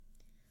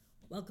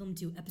Welcome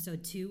to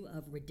episode 2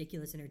 of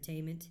Ridiculous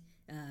Entertainment.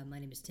 My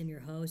name is Tim,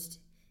 your host,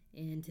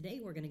 and today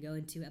we're going to go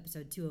into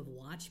episode 2 of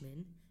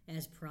Watchmen,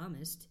 as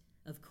promised,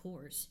 of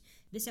course.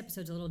 This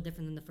episode's a little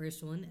different than the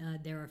first one.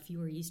 There are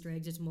fewer Easter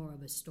eggs. It's more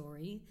of a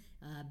story,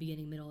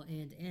 beginning, middle,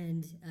 and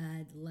end.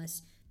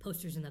 Less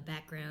posters in the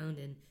background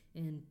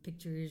and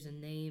pictures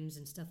and names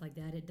and stuff like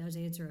that. It does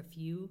answer a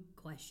few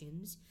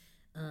questions.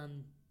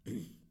 But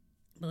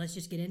let's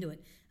just get into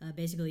it.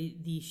 Basically,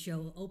 the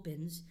show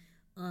opens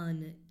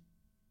on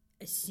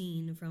a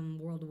scene from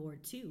World War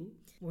II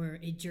where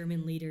a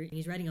German leader,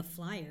 he's writing a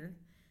flyer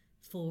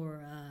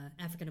for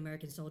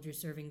African-American soldiers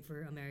serving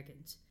for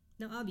Americans.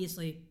 Now,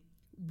 obviously,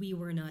 we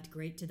were not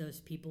great to those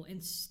people,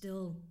 and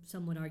still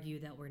some would argue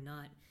that we're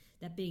not.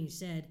 That being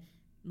said,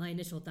 my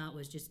initial thought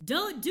was just,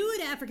 don't do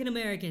it,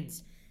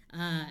 African-Americans!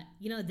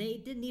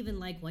 They didn't even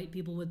like white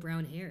people with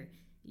brown hair.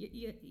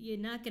 You're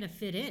not going to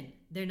fit in.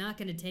 They're not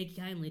going to take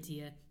kindly to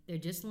you. They're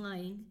just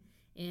lying,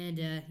 and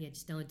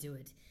just don't do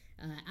it.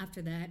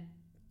 After that,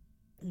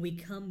 we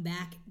come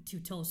back to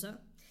Tulsa,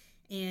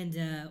 and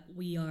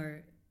we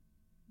are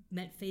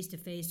met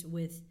face-to-face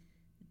with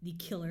the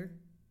killer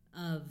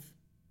of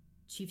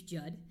Chief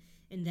Judd,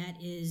 and that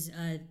is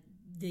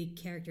the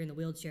character in the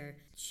wheelchair.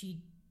 She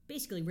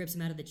basically rips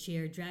him out of the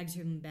chair, drags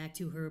him back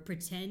to her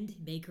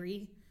pretend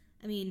bakery.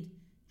 I mean,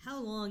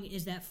 how long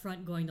is that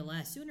front going to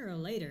last? Sooner or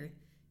later,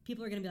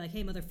 people are going to be like,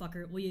 hey,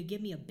 motherfucker, will you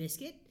give me a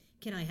biscuit?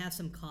 Can I have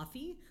some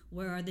coffee?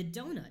 Where are the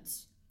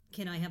donuts?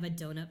 Can I have a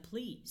donut,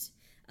 please?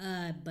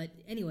 But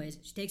anyways,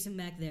 she takes him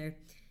back there,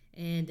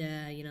 and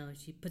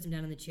she puts him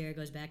down in the chair,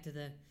 goes back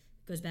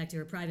to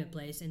her private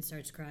place, and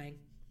starts crying.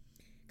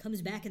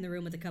 Comes back in the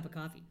room with a cup of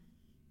coffee.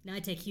 Now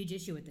I take huge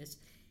issue with this.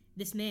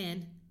 This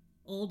man,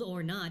 old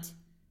or not,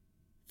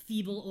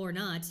 feeble or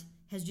not,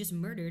 has just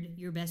murdered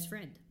your best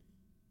friend.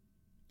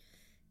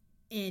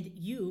 And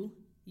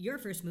your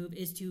first move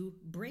is to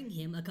bring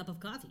him a cup of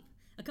coffee.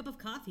 A cup of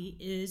coffee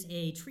is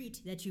a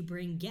treat that you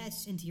bring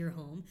guests into your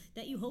home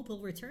that you hope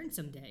will return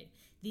someday.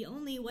 The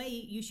only way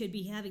you should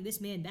be having this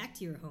man back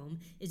to your home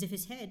is if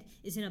his head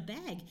is in a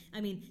bag.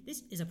 I mean,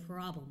 this is a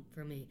problem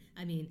for me.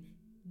 I mean,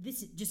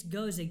 this just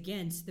goes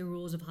against the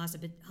rules of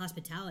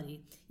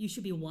hospitality. You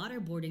should be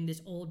waterboarding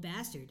this old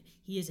bastard.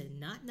 He is a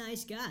not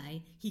nice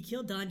guy. He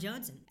killed Don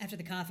Johnson. After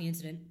the coffee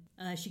incident,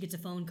 she gets a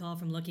phone call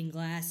from Looking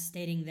Glass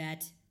stating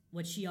that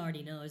what she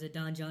already knows, that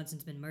Don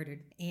Johnson's been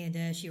murdered.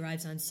 And she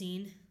arrives on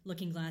scene.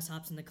 Looking Glass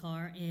hops in the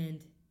car, and,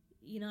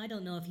 I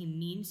don't know if he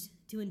means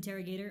to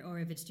interrogate her or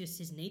if it's just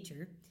his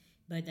nature,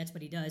 but that's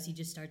what he does. He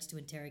just starts to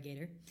interrogate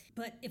her.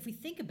 But if we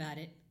think about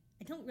it,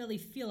 I don't really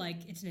feel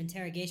like it's an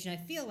interrogation. I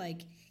feel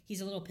like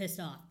he's a little pissed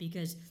off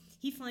because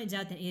he finds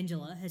out that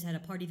Angela has had a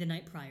party the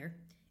night prior,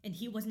 and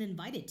he wasn't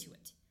invited to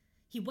it.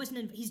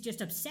 He's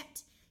just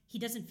upset. He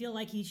doesn't feel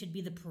like he should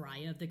be the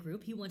pariah of the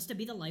group. He wants to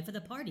be the life of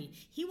the party.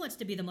 He wants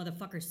to be the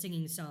motherfucker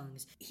singing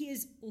songs. He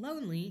is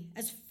lonely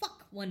as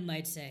fuck, one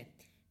might say.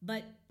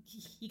 But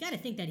you gotta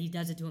think that he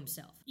does it to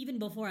himself. Even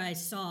before I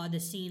saw the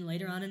scene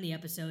later on in the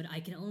episode, I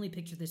can only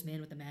picture this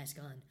man with the mask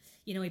on.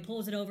 He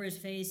pulls it over his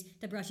face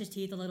to brush his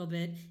teeth a little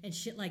bit and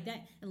shit like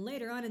that. And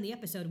later on in the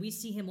episode, we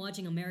see him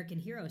watching American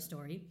Hero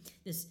Story,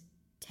 this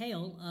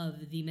tale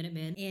of the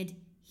Minuteman, and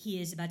he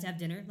is about to have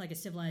dinner like a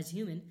civilized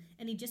human,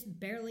 and he just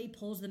barely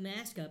pulls the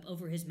mask up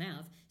over his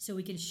mouth so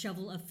he can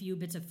shovel a few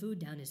bits of food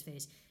down his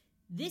face.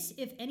 This,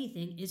 if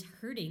anything, is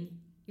hurting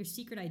your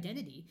secret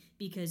identity,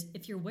 because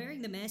if you're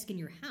wearing the mask in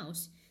your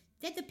house,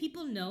 then the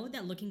people know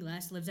that Looking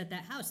Glass lives at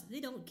that house. They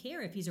don't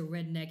care if he's a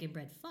redneck and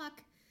bred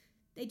fuck.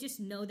 They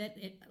just know that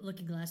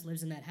Looking Glass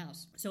lives in that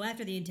house. So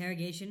after the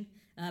interrogation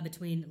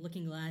between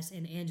Looking Glass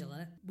and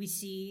Angela, we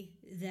see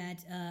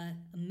that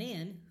a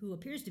man who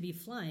appears to be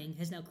flying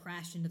has now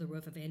crashed into the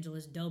roof of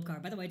Angela's dope car.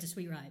 By the way, it's a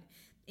sweet ride.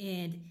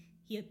 And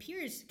he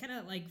appears kind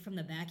of like from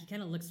the back, he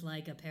kind of looks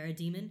like a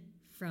parademon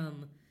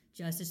from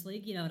Justice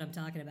League. You know what I'm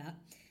talking about.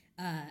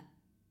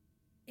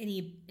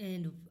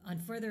 And on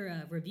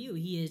further review,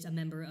 he is a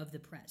member of the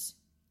press.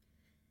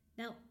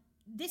 Now,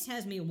 this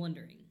has me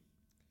wondering,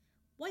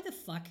 why the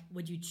fuck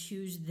would you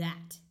choose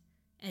that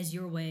as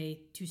your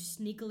way to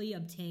sneakily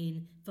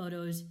obtain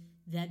photos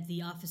that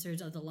the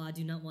officers of the law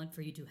do not want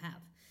for you to have?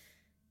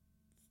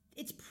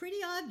 It's pretty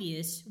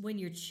obvious when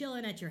you're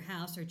chilling at your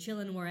house or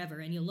chilling wherever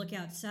and you look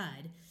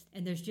outside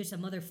and there's just a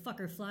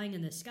motherfucker flying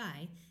in the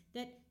sky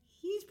that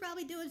he's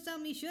probably doing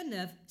something he shouldn't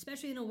have,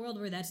 especially in a world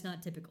where that's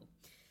not typical.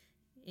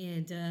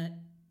 And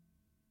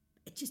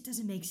it just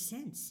doesn't make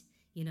sense,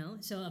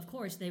 So, of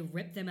course, they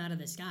rip them out of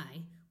the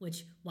sky,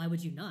 which, why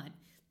would you not?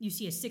 You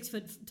see a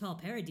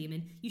 6-foot-tall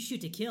parademon, you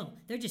shoot to kill.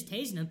 They're just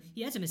tasing him.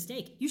 Yeah, that's a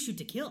mistake. You shoot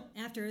to kill.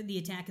 After the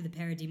attack of the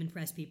parademon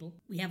press people,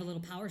 we have a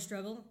little power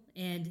struggle,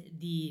 and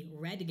the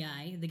red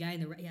guy, the guy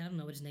in the red, I don't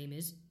know what his name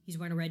is. He's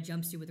wearing a red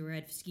jumpsuit with a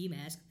red ski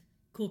mask.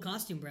 Cool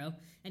costume, bro.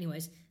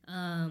 Anyways,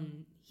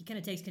 he kind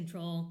of takes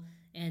control,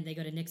 and they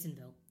go to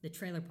Nixonville, the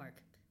trailer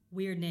park.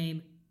 Weird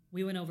name.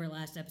 We went over it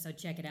last episode.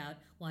 Check it out.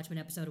 Watchmen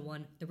Episode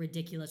 1. The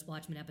ridiculous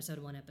Watchmen Episode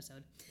 1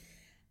 episode.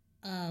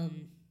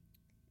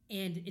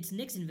 And it's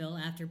Nixonville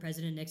after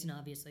President Nixon,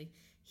 obviously,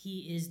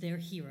 He is their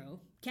hero.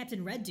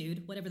 Captain Red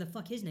Dude, whatever the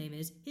fuck his name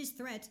is, his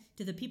threat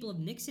to the people of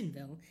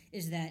Nixonville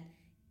is that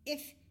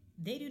if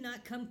they do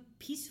not come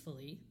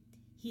peacefully,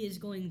 he is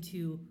going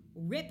to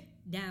rip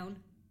down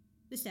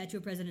the statue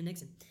of President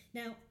Nixon.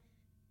 Now,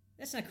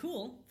 that's not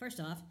cool, first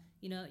off.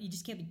 You know, you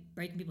just can't be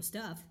breaking people's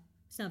stuff.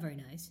 It's not very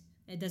nice.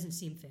 It doesn't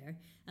seem fair.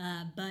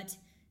 But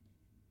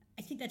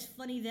I think that's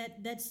funny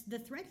that that's the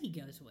threat he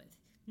goes with.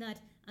 Not,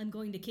 I'm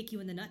going to kick you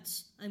in the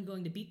nuts. I'm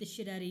going to beat the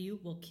shit out of you.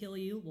 We'll kill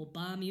you. We'll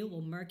bomb you.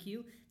 We'll murk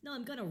you. No,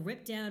 I'm going to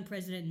rip down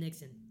President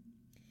Nixon.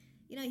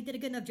 You know, he did a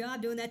good enough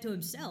job doing that to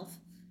himself.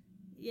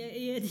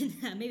 Yeah,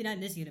 maybe not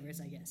in this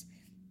universe, I guess.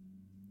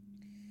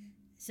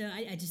 So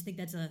I just think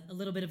that's a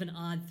little bit of an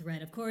odd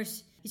threat. Of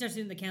course, he starts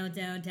doing the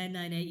countdown, 10,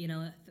 9, 8, you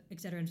know,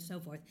 etc. and so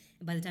forth.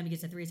 And by the time he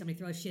gets to 3, somebody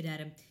throws shit at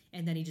him,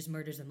 and then he just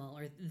murders them all.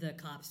 Or the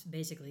cops,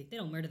 basically. They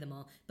don't murder them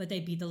all, but they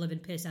beat the living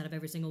piss out of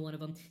every single one of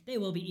them. They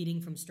will be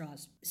eating from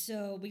straws.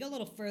 So we go a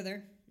little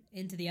further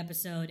into the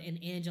episode, and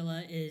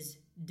Angela is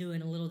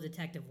doing a little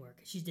detective work.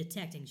 She's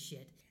detecting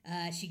shit.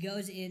 She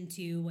goes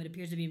into what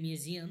appears to be a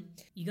museum.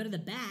 You go to the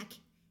back,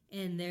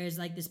 and there's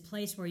like this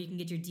place where you can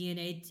get your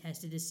DNA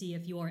tested to see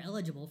if you are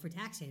eligible for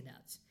tax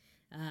handouts.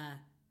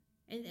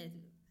 And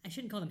I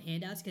shouldn't call them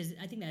handouts because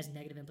I think that has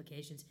negative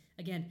implications.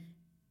 Again,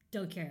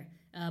 don't care.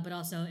 But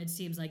also, it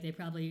seems like they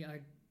probably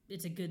are.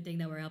 It's a good thing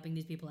that we're helping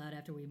these people out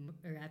after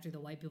the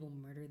white people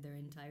murdered their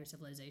entire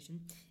civilization.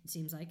 It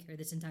seems like, or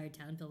this entire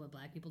town filled with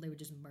black people, they were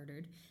just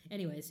murdered.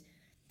 Anyways,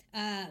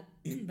 but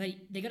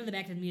they go to the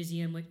back of the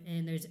museum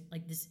and there's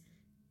like this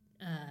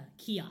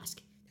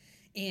kiosk,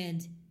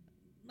 and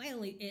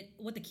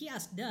what the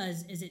kiosk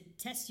does is it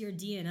tests your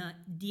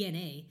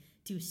DNA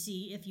to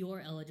see if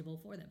you're eligible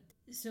for them.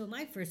 So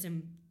my first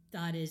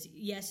thought is,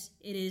 yes,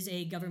 it is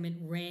a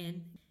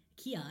government-ran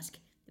kiosk,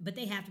 but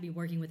they have to be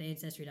working with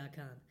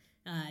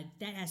Ancestry.com.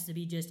 That has to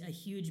be just a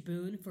huge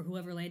boon for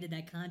whoever landed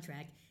that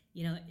contract.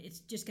 You know,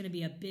 it's just going to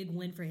be a big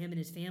win for him and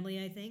his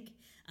family, I think.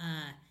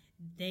 I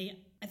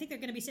think they're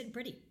going to be sitting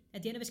pretty.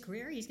 At the end of his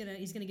career, he's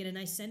gonna get a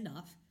nice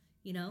send-off,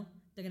 you know?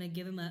 They're going to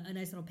give him a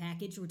nice little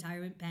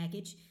retirement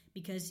package,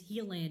 because he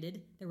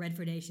landed the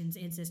Redford Nations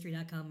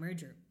Ancestry.com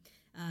merger.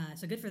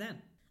 So good for them.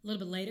 A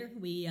little bit later,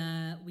 we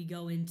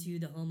go into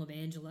the home of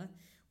Angela,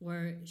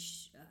 where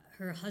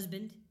her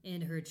husband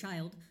and her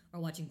child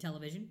are watching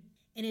television.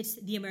 And it's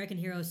the American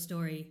Hero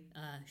Story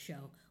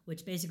show,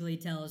 which basically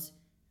tells,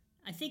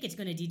 I think it's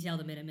going to detail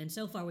the Minutemen.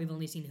 So far, we've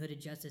only seen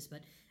Hooded Justice,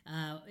 but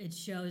it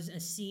shows a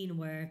scene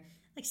where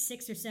like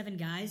 6 or 7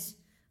 guys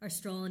are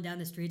strolling down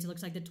the streets. It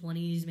looks like the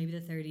 20s, maybe the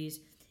 30s.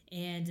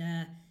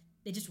 And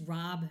they just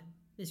rob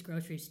this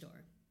grocery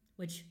store,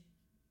 which,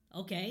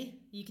 okay,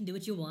 you can do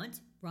what you want.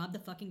 Rob the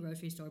fucking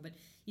grocery store. But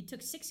you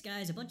took 6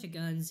 guys, a bunch of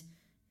guns.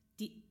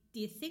 Do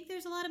you think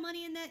there's a lot of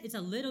money in that? It's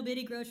a little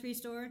bitty grocery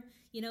store.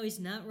 You know, he's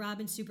not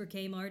robbing Super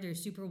Kmart or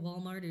Super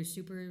Walmart or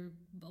Super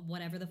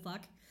whatever the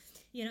fuck.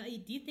 You know,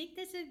 do you think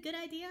that's a good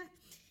idea?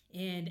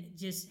 And it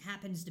just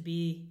happens to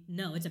be,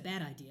 no, it's a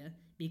bad idea,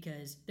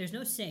 because there's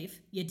no safe,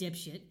 you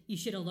dipshit. You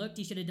should have looked,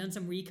 you should have done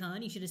some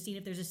recon, you should have seen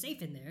if there's a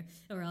safe in there,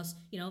 or else,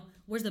 you know,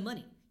 where's the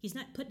money? He's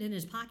not putting it in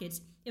his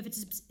pockets. If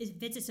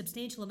it's a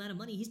substantial amount of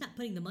money, he's not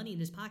putting the money in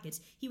his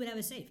pockets. He would have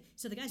a safe.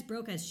 So the guy's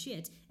broke as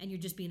shit, and you're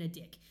just being a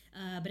dick.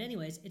 But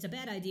anyways, it's a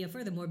bad idea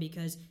furthermore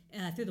because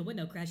through the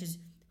window crashes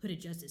Hooded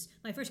Justice.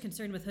 My first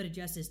concern with Hooded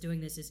Justice doing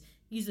this is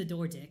use the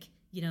door, dick.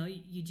 You know,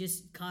 you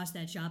just cost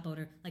that shop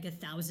owner like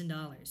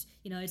 $1,000.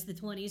 You know, it's the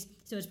 20s,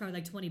 so it's probably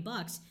like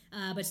 $20,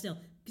 but still,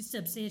 a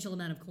substantial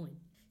amount of coin.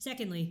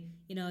 Secondly,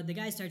 you know, the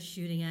guy starts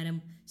shooting at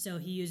him, so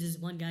he uses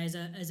one guy as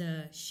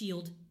a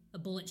shield, a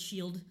bullet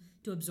shield,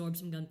 to absorb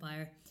some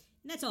gunfire.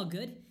 And that's all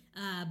good,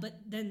 but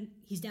then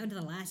he's down to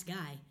the last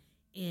guy,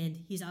 and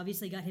he's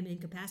obviously got him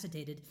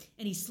incapacitated,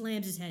 and he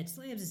slams his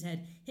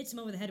head, hits him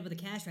over the head with a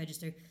cash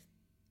register.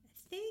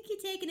 I think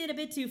you're taking it a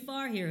bit too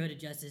far here,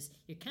 Hooded Justice.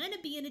 You're kind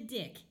of being a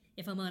dick,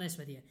 if I'm honest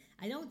with you.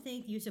 I don't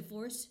think use of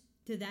force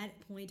to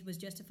that point was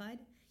justified.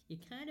 You're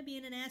kind of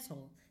being an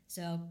asshole.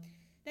 So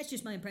that's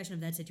just my impression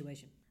of that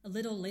situation. A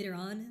little later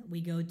on,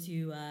 we go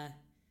to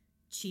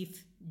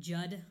Chief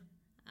Judd.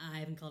 I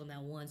haven't called him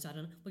that once, so I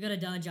don't know. We go to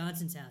Don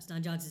Johnson's house.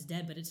 Don Johnson's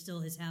dead, but it's still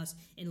his house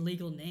in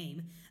legal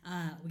name.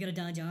 We go to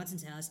Don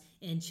Johnson's house,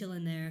 and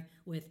chilling there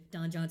with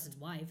Don Johnson's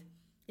wife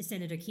is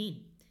Senator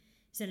Keene.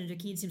 Senator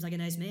Keene seems like a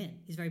nice man.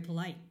 He's very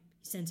polite.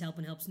 He sends help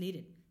when help's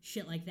needed.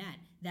 Shit like that.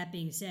 That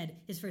being said,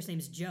 his first name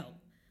is Joe,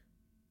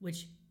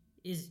 which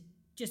is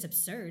just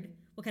absurd.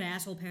 What kind of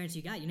asshole parents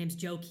you got? Your name's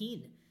Joe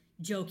Keene.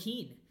 Joe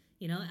Keene.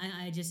 You know,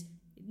 I just,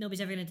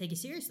 nobody's ever going to take you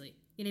seriously.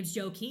 Your name's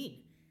Joe Keene.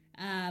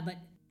 But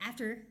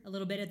after a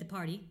little bit at the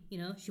party, you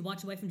know, she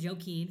walks away from Joe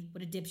Keene.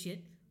 What a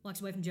dipshit.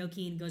 Walks away from Joe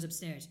Keene, goes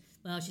upstairs.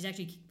 Well, she's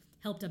actually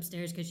helped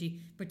upstairs because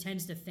she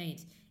pretends to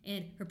faint.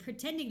 And her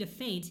pretending to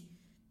faint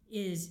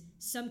is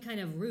some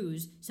kind of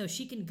ruse so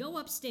she can go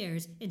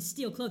upstairs and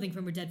steal clothing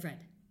from her dead friend.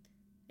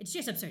 It's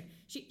just absurd.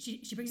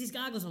 She brings these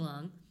goggles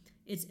along.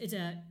 It's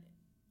a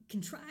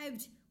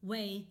contrived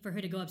way for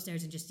her to go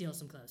upstairs and just steal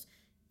some clothes.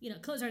 You know,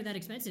 clothes aren't that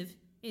expensive,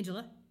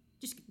 Angela.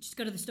 Just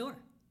go to the store.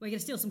 Where are you going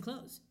to steal some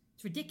clothes?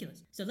 It's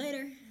ridiculous. So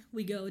later,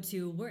 we go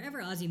to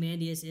wherever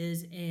Ozymandias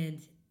is,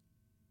 and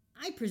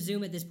I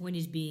presume at this point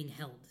he's being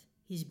held.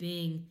 He's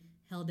being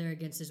held there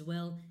against his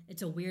will.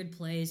 It's a weird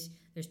place.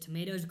 There's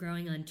tomatoes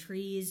growing on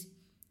trees.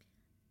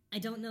 I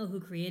don't know who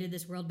created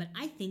this world, but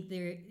I think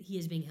he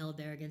is being held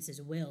there against his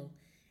will.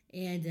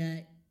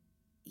 And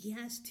he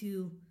has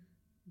to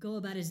go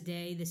about his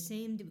day the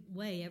same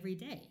way every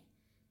day.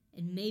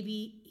 And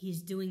maybe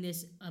he's doing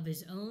this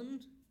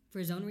for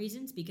his own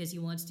reasons, because he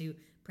wants to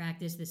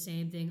practice the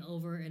same thing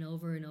over and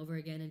over and over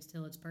again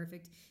until it's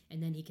perfect,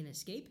 and then he can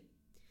escape.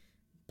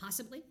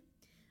 Possibly.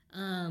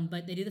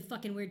 But they do the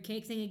fucking weird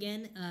cake thing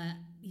again.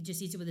 He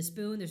just eats it with a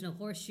spoon. There's no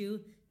horseshoe.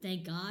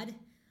 Thank God.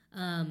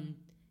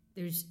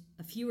 There's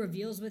a few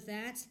reveals with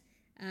that.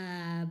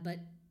 But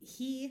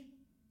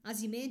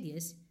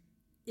Ozymandias,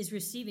 is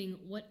receiving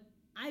what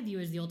I view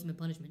as the ultimate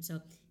punishment.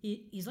 So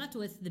he's left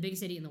with the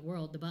biggest idiot in the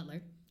world, the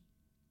butler.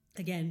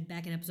 Again,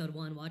 back in episode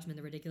 1, Watchmen,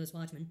 the ridiculous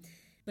Watchmen.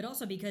 But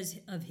also because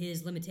of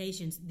his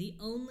limitations, the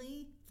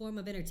only form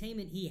of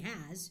entertainment he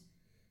has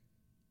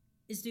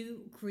is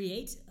to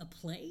create a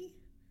play,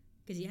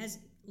 because he has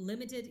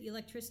limited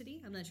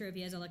electricity. I'm not sure if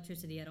he has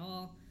electricity at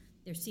all.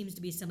 There seems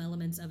to be some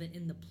elements of it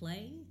in the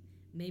play.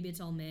 Maybe it's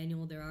all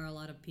manual. There are a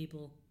lot of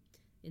people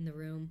in the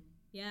room.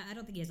 Yeah, I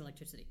don't think he has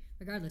electricity.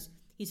 Regardless,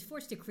 he's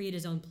forced to create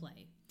his own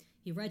play.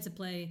 He writes a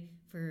play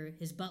for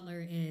his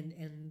butler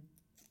and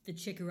the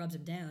chick who rubs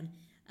him down,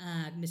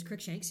 Miss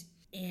Crookshanks,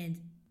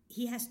 and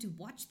he has to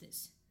watch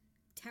this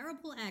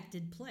terrible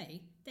acted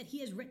play that he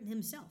has written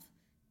himself.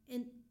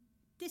 And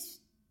this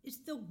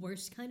is the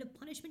worst kind of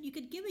punishment you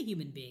could give a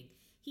human being.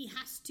 He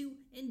has to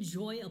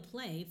enjoy a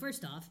play.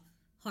 First off,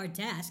 hard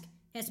task.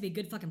 It has to be a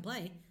good fucking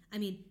play. I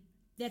mean,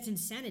 that's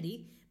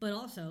insanity, but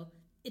also,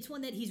 it's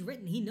one that he's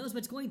written. He knows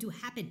what's going to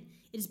happen.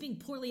 It is being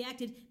poorly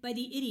acted by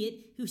the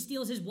idiot who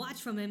steals his watch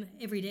from him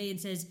every day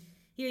and says,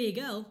 "Here you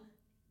go.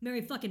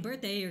 Merry fucking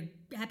birthday," or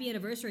 "Happy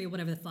anniversary," or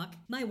whatever the fuck.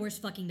 My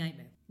worst fucking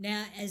nightmare.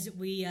 Now, as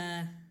we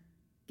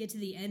get to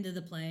the end of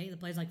the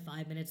play's like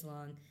 5 minutes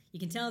long. You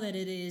can tell that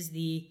it is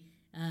the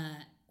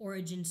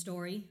origin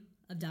story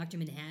of Dr.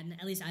 Manhattan.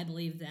 At least I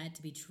believe that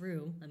to be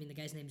true. I mean, the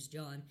guy's name's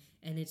John,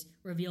 and it's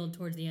revealed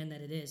towards the end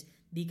that it is.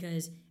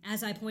 Because,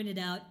 as I pointed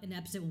out in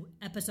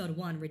episode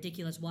 1,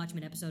 Ridiculous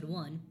Watchmen episode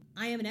 1,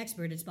 I am an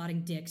expert at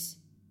spotting dicks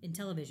in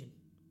television.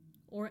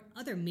 Or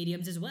other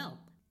mediums as well.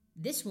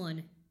 This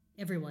one,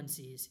 everyone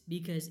sees,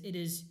 because it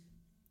is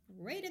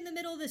right in the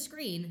middle of the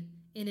screen,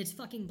 and it's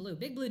fucking blue.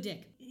 Big blue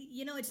dick.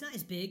 You know, it's not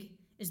as big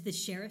as the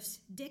sheriff's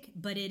dick,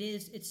 but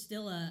it's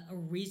still a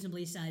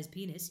reasonably sized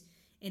penis,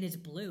 and it's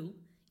blue.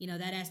 You know,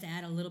 that has to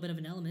add a little bit of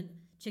an element.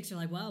 Chicks are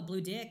like, wow,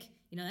 blue dick.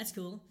 You know, that's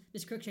cool.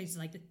 Miss Crookshanks is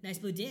like, nice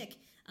blue dick.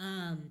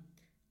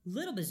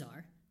 Little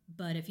bizarre,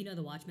 but if you know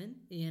the Watchmen,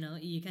 you know,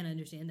 you kind of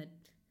understand that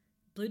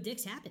blue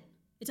dicks happen.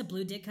 It's a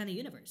blue dick kind of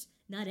universe.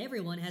 Not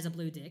everyone has a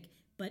blue dick,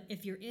 but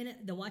if you're in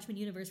the Watchmen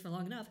universe for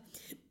long enough,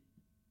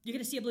 you're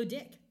going to see a blue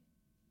dick.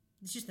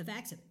 It's just the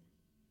facts of it.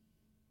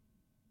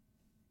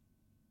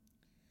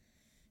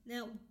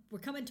 Now, we're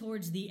coming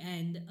towards the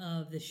end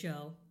of the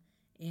show,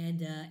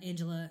 and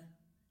Angela,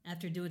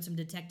 after doing some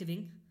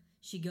detectiving,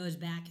 she goes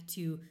back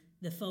to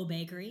the faux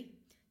bakery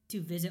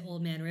to visit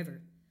Old Man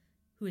River,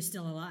 who is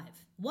still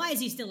alive. Why is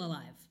he still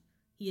alive?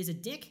 He is a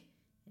dick,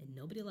 and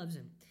nobody loves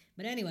him.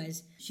 But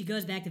anyways, she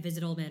goes back to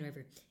visit Old Man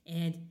River,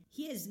 and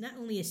he has not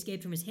only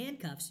escaped from his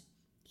handcuffs,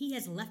 he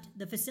has left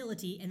the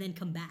facility and then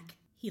come back.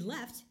 He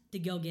left to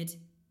go get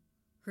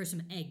her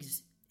some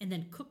eggs and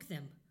then cook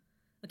them.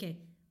 Okay,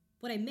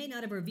 what I may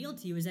not have revealed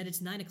to you is that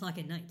it's 9 o'clock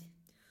at night.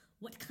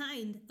 What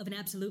kind of an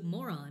absolute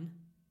moron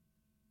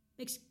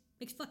makes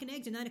fucking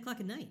eggs at 9 o'clock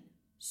at night?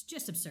 It's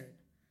just absurd.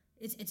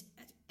 It's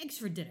eggs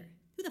for dinner.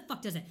 Who the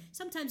fuck does that?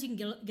 Sometimes you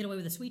can get away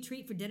with a sweet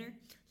treat for dinner,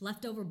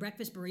 leftover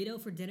breakfast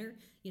burrito for dinner.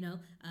 You know,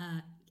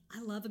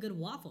 I love a good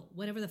waffle.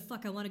 Whenever the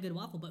fuck I want a good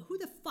waffle. But who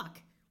the fuck?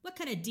 What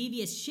kind of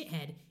devious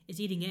shithead is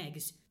eating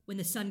eggs when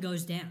the sun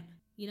goes down?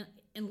 You know,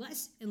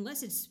 unless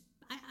it's...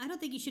 I don't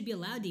think you should be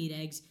allowed to eat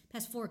eggs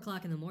past 4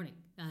 o'clock in the morning.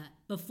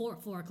 Before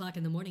 4 o'clock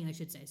in the morning, I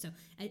should say. So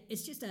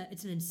it's just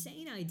it's an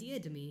insane idea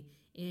to me.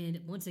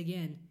 And once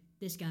again,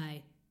 this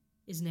guy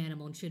is an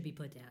animal and should be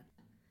put down.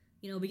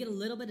 You know, we get a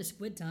little bit of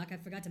squid talk. I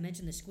forgot to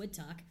mention the squid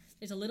talk.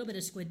 There's a little bit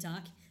of squid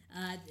talk,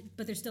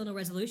 but there's still no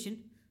resolution.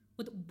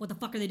 What the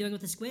fuck are they doing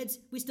with the squids?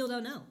 We still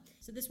don't know.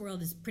 So this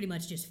world is pretty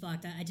much just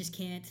fucked. I just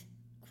can't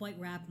quite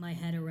wrap my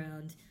head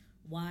around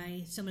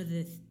why some of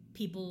the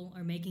people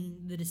are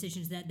making the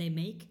decisions that they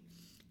make.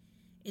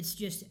 It's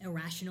just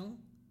irrational.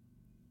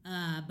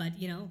 But,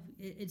 you know,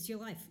 it's your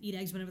life. Eat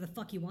eggs whenever the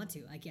fuck you want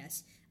to, I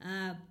guess.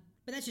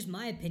 But that's just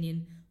my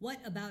opinion. What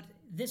about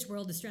this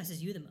world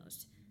distresses you the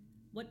most?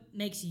 What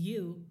makes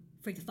you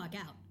freak the fuck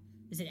out?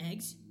 Is it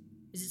eggs?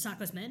 Is it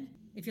sockless men?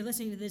 If you're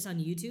listening to this on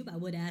YouTube, I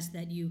would ask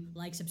that you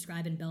like,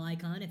 subscribe, and bell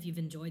icon if you've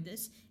enjoyed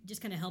this. It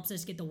just kind of helps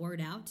us get the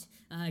word out,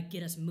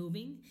 get us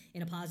moving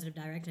in a positive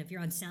direction. If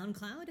you're on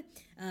SoundCloud,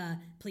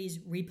 please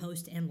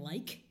repost and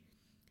like.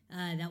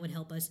 That would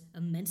help us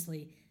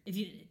immensely.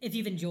 If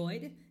you've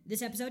enjoyed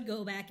this episode,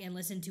 go back and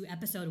listen to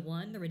episode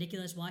 1, the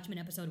Ridiculous Watchmen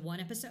episode 1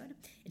 episode.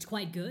 It's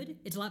quite good.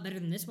 It's a lot better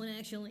than this one,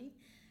 actually.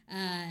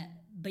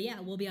 But yeah,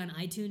 we'll be on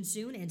iTunes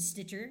soon and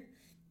Stitcher.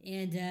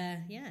 And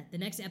the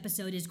next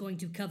episode is going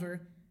to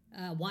cover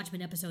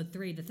Watchmen episode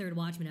 3, the third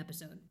Watchmen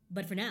episode.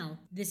 But for now,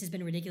 this has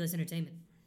been Ridiculous Entertainment.